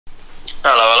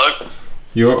Hello, hello.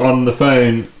 You're on the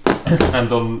phone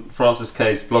and on Francis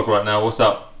Cade's blog right now. What's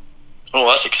up? Oh,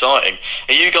 that's exciting.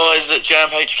 Are you guys at Jam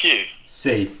HQ?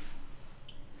 C.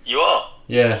 You are?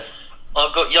 Yeah.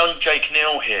 I've got young Jake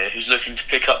Neal here who's looking to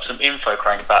pick up some info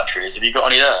crank batteries. Have you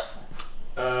got any there?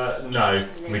 No,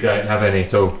 we don't have any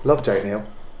at all. Love Jake Neal.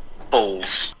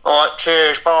 Balls. Alright,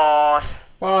 cheers, bye.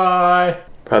 Bye.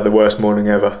 Had the worst morning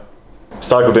ever.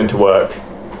 Cycled into work,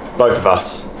 both of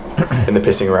us, in the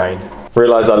pissing rain.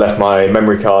 Realised I left my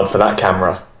memory card for that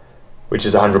camera, which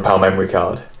is a £100 memory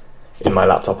card, in my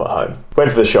laptop at home.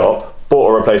 Went to the shop, bought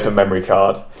a replacement memory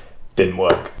card, didn't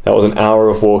work. That was an hour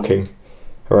of walking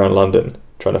around London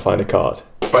trying to find a card.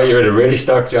 But you're in a really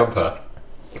snug jumper.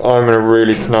 I'm in a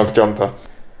really snug jumper.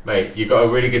 Mate, you got a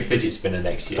really good fidget spinner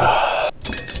next year. Oh,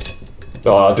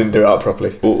 I didn't do it up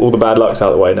properly. All the bad luck's out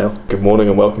of the way now. Good morning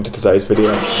and welcome to today's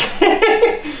video.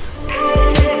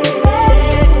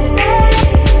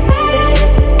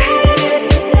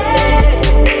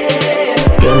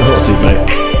 Get in the hot seat,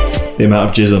 mate. The amount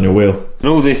of jizz on your wheel. And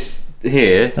all this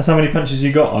here... That's how many punches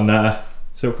you got on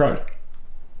Silk Road.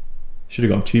 Should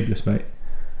have gone tubeless, mate.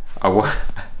 I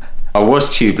was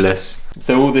tubeless.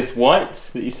 So all this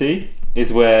white that you see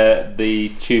is where the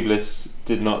tubeless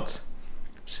did not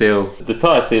seal. The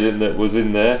tyre sealant that was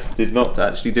in there did not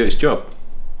actually do its job.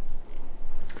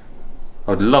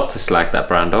 I would love to slag that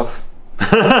brand off.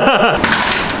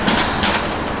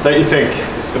 Don't you think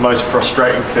the most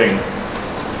frustrating thing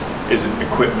isn't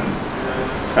equipment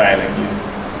failing?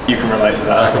 You can relate to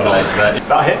that. I can relate to that.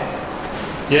 That hit?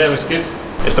 Yeah, it was good.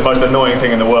 It's the most annoying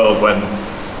thing in the world when,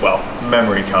 well,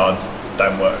 memory cards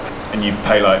don't work and you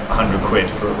pay like 100 quid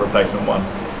for a replacement one.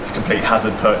 It's a complete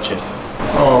hazard purchase.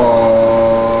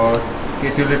 Oh,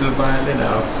 get your little violin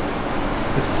out.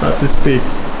 It's about this big.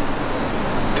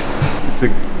 It's the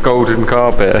golden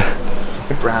carpet.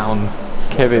 It's a brown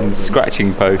Kevin's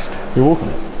scratching post. You're walking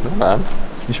it? No, man.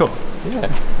 You sure?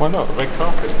 Yeah, why not? Red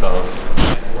carpet style.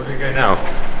 Where do we go now?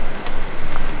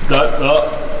 No.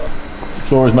 The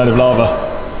floor is made of lava.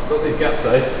 Got these gaps,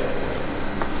 eh?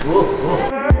 Whoa, whoa.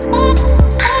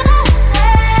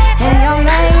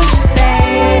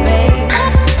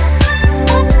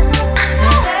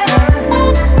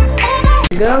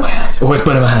 Go. Always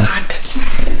burn in my hands.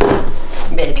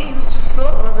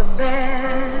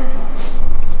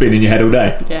 It's been in your head all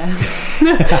day. Yeah.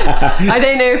 I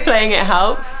don't know if playing it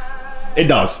helps. It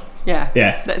does. Yeah.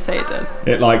 Yeah. Let's say it does.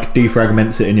 It like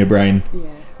defragments it in your brain. Yeah.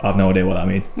 I have no idea what that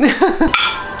means.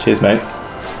 Cheers, mate.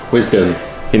 Wisdom.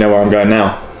 You know where I'm going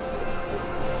now?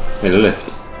 In the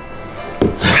lift.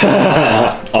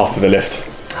 After the lift.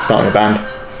 Starting a band.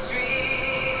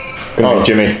 Gonna be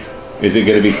Jimmy. Is it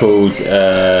going to be called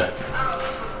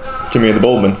Jimmy and the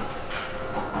Baldman.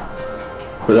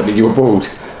 would that mean you were bald?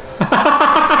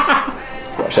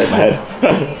 Gotta shake my head.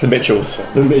 The Mitchells.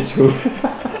 The Mitchell.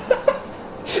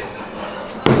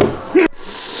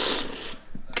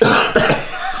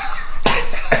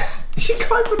 She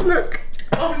can't even look.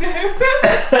 Oh no.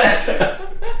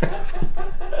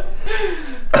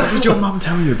 What did your mum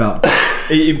tell you about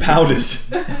eating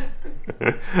powders?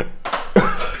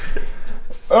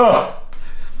 Oh,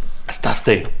 that's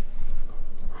dusty.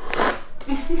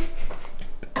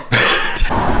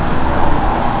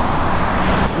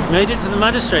 We've made it to the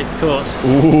magistrate's court.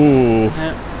 Ooh.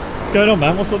 Yeah. What's going on,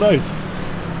 man? What's all those?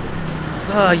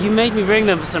 Oh, you made me bring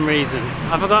them for some reason.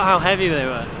 I forgot how heavy they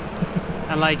were.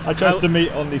 And like, I chose to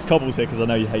meet on these cobbles here because I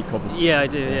know you hate cobbles. Yeah, I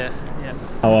do. Yeah.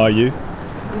 How are you?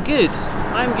 I'm good.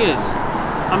 I'm good.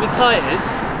 I'm excited.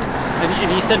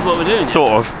 Have you said what we're doing?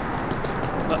 Sort of.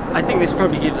 But I think this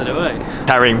probably gives it away.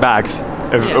 Carrying bags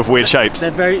of weird shapes.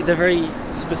 They're very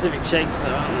specific shapes,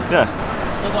 though, aren't they? Yeah.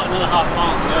 Still got another half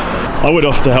mile to go. I would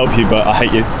offer to help you, but I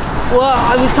hate you. Well,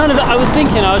 I was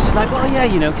thinking, I was just like, well, yeah,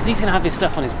 you know, because he's gonna have his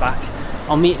stuff on his back.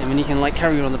 I'll meet him and he can like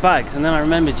carry it on the bags. And then I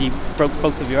remembered you broke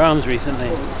both of your arms recently.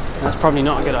 And that's probably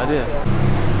not a good idea.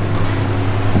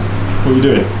 What are you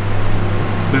doing?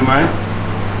 Boomerang.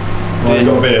 Well, you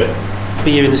got a beer.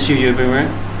 Beer in the studio, Boomerang.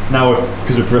 Now,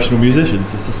 because we're professional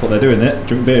musicians, that's what they're doing, isn't it?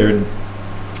 Drink beer and...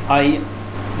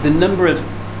 The number of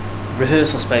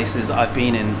rehearsal spaces that I've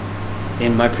been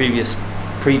in my previous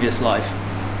life,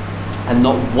 and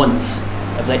not once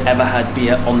have they ever had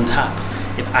beer on tap.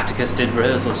 If Atticus did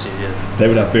rehearsal studios, they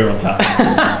would have beer on tap.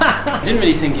 I didn't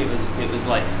really think it was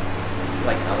like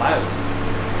allowed,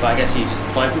 but I guess you just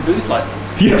apply for a booze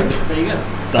license. Yeah. There you go.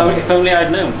 If only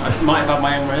I'd known, I might have had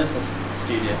my own rehearsal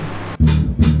studio.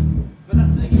 But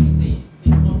that's the thing, if you see,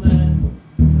 on the,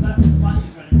 because that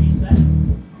flashes when it resets,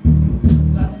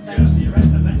 so that's essentially a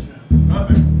metronome.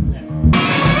 Perfect. Yeah.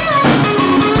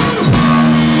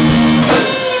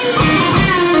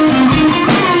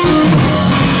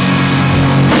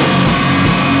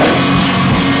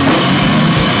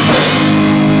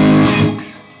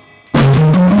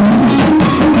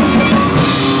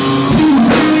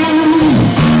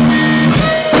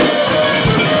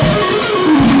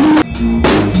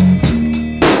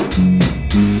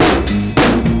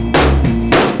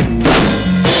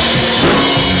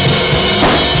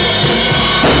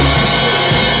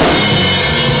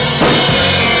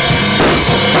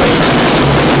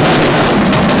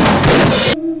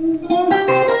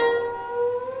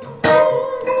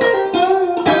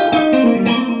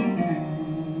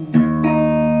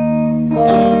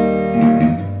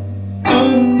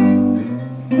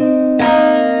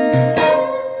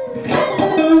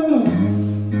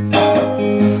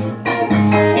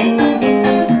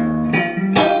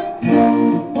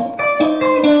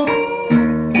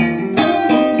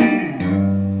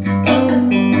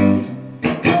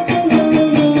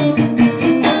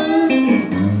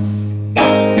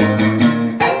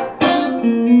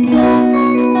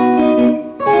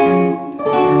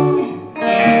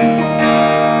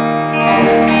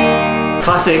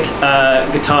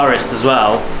 classic guitarist as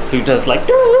well, who does like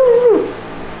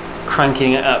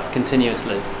cranking it up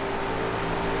continuously.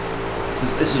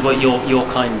 This is what your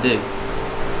kind do.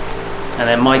 And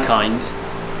then my kind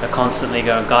are constantly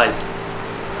going, guys.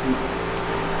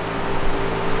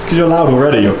 It's because you're loud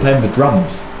already. You're playing the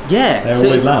drums. Yeah, They're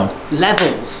always loud.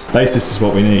 Levels. Bassist is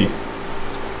what we need.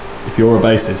 If you're a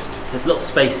bassist, There's a little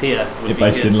space here. you're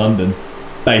based in London.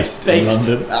 Based in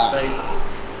London. Based.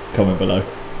 Comment below.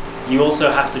 You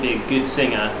also have to be a good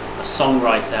singer, a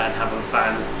songwriter, and have a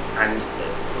fan,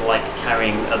 and like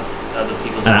carrying other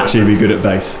people's. And actually be good at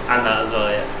bass. And that as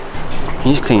well, yeah. Can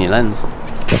you just clean your lens?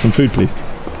 Got some food, please?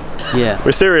 Yeah.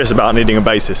 We're serious about needing a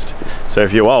bassist, so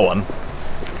if you are one,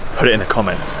 put it in the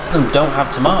comments. Some don't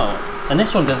have tomato, and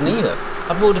this one doesn't either.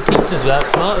 I've ordered pizzas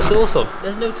without tomato sauce on.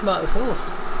 There's no tomato sauce.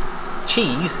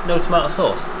 Cheese, no tomato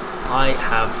sauce. I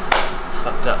have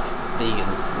fucked up vegan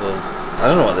world. I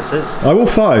don't know what this is. I will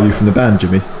fire you from the band,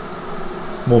 Jimmy.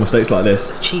 More mistakes like this.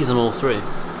 There's cheese on all three.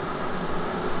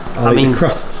 I'll eat the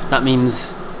crusts. That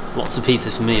means lots of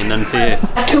pizza for me and none for you.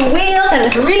 2 wheels and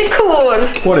it's really cool.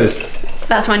 What is?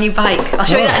 That's my new bike. I'll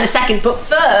show you that in a second, but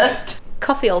first,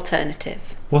 coffee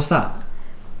alternative. What's that?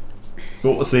 What's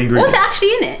the What's ingredients?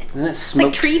 actually in it? Isn't it It's smoked,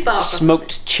 like tree bark.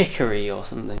 smoked chicory or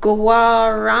something?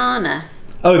 Guarana.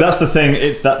 Oh, that's the thing.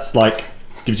 That's like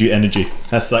gives you energy.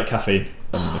 That's like caffeine.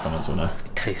 In the comments will know.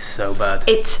 It tastes so bad.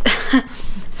 It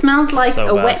smells like So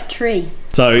a bad. wet tree.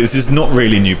 So this is not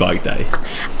really new bike day,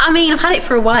 I mean, I've had it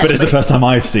for a while. but it's the first time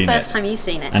I've seen First it, time you've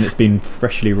seen it. and it's been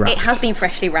freshly wrapped. It has been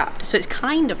freshly wrapped, so it's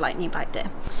kind of like new bike day.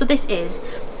 So this is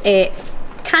a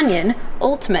Canyon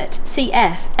Ultimate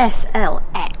CF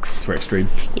SLX. It's very extreme.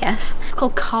 Yes. It's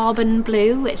called Carbon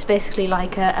Blue. It's basically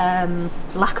like a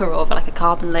lacquer over, like a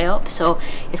carbon layup. So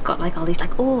it's got like all these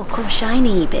like, oh, cool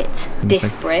shiny bits.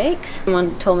 Disc brakes.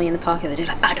 Someone told me in the park the other day,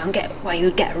 like, I don't get why you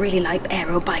would get a really light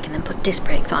aero bike and then put disc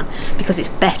brakes on, because it's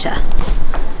better.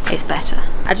 It's better.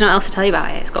 I don't know what else to tell you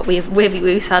about it. It's got wavy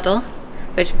woo saddle.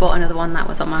 I just bought another one that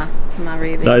was on my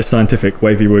review. That is scientific.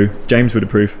 Wavy woo. James would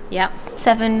approve. Yep.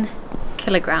 7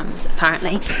 kilograms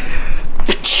apparently.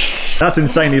 That's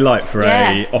insanely light for Yeah.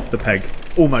 a off the peg,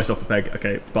 almost off the peg.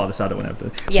 Okay, bar the saddle and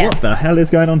everything. Yeah. What the hell is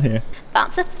going on here?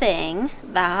 That's a thing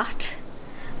that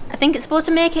I think it's supposed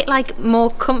to make it like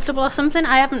more comfortable or something.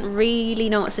 I haven't really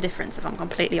noticed a difference, if I'm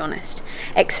completely honest,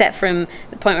 except from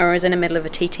the point where I was in the middle of a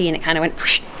TT and it kind of went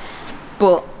whoosh.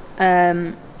 But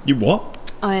You what?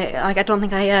 I don't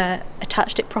think I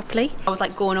attached it properly. I was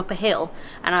like going up a hill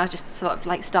and I just sort of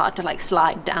like started to like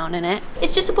slide down in it.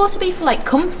 It's just supposed to be for like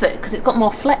comfort because it's got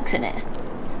more flex in it.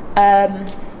 I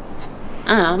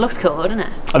don't know, it looks cool though, doesn't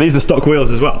it? Are these the stock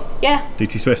wheels as well? Yeah.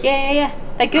 DT Swiss? Yeah.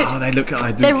 They're good. Oh, they look.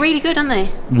 They're really good, aren't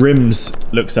they? Rims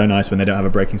look so nice when they don't have a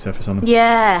braking surface on them.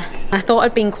 Yeah. I thought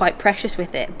I'd been quite precious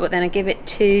with it, but then I give it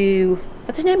to,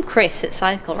 what's his name? Chris at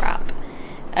Cycle Wrap.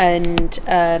 And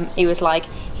he was like,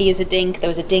 here's a dink, there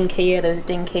was a dink here, there was a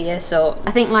dink here. So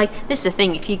I think like, this is the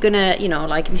thing, if you're gonna, you know,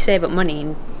 like if you save up money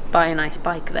and buy a nice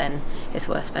bike, then it's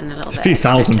worth spending a little bit. It's a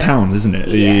few £1,000s, isn't it?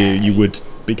 Yeah. You would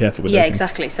be careful with Yeah, those things.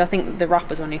 exactly. So I think the wrap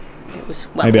was only, it was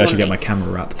well. Maybe I should get only. my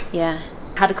camera wrapped. Yeah.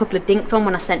 Had a couple of dinks on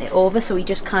when I sent it over, so he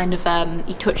just kind of,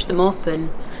 he touched them up and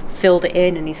filled it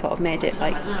in and he sort of made it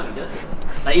like... I don't know how he does it.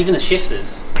 Like even the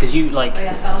shifters, because you like,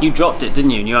 you dropped it, didn't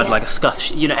you? And you had like a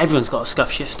scuff, you know, everyone's got a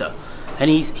scuff shifter. And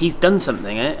he's done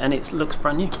something in it and it looks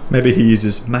brand new. Maybe he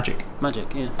uses magic.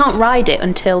 Magic, yeah. Can't ride it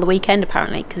until the weekend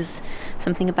apparently, because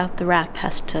something about the wrap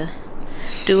has to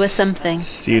do a something.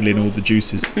 Seal in all the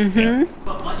juices. Mm-hmm.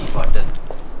 What might you bike then?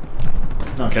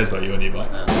 No one cares about your new bike.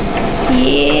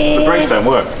 Yeah. The brakes don't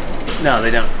work. No,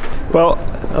 they don't. Well,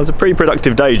 that was a pretty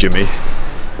productive day, Jimmy.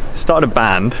 Started a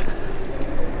band.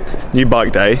 New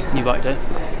bike day. New bike day.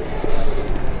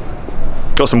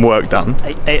 Got some work done.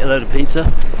 Ate a load of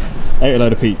pizza. Ate a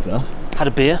load of pizza. Had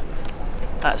a beer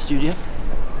at a studio.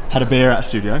 Had a beer at a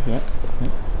studio, yeah.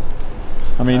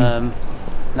 I mean...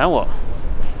 now what?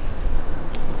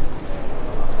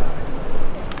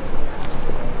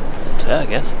 So, I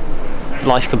guess.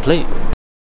 Life complete.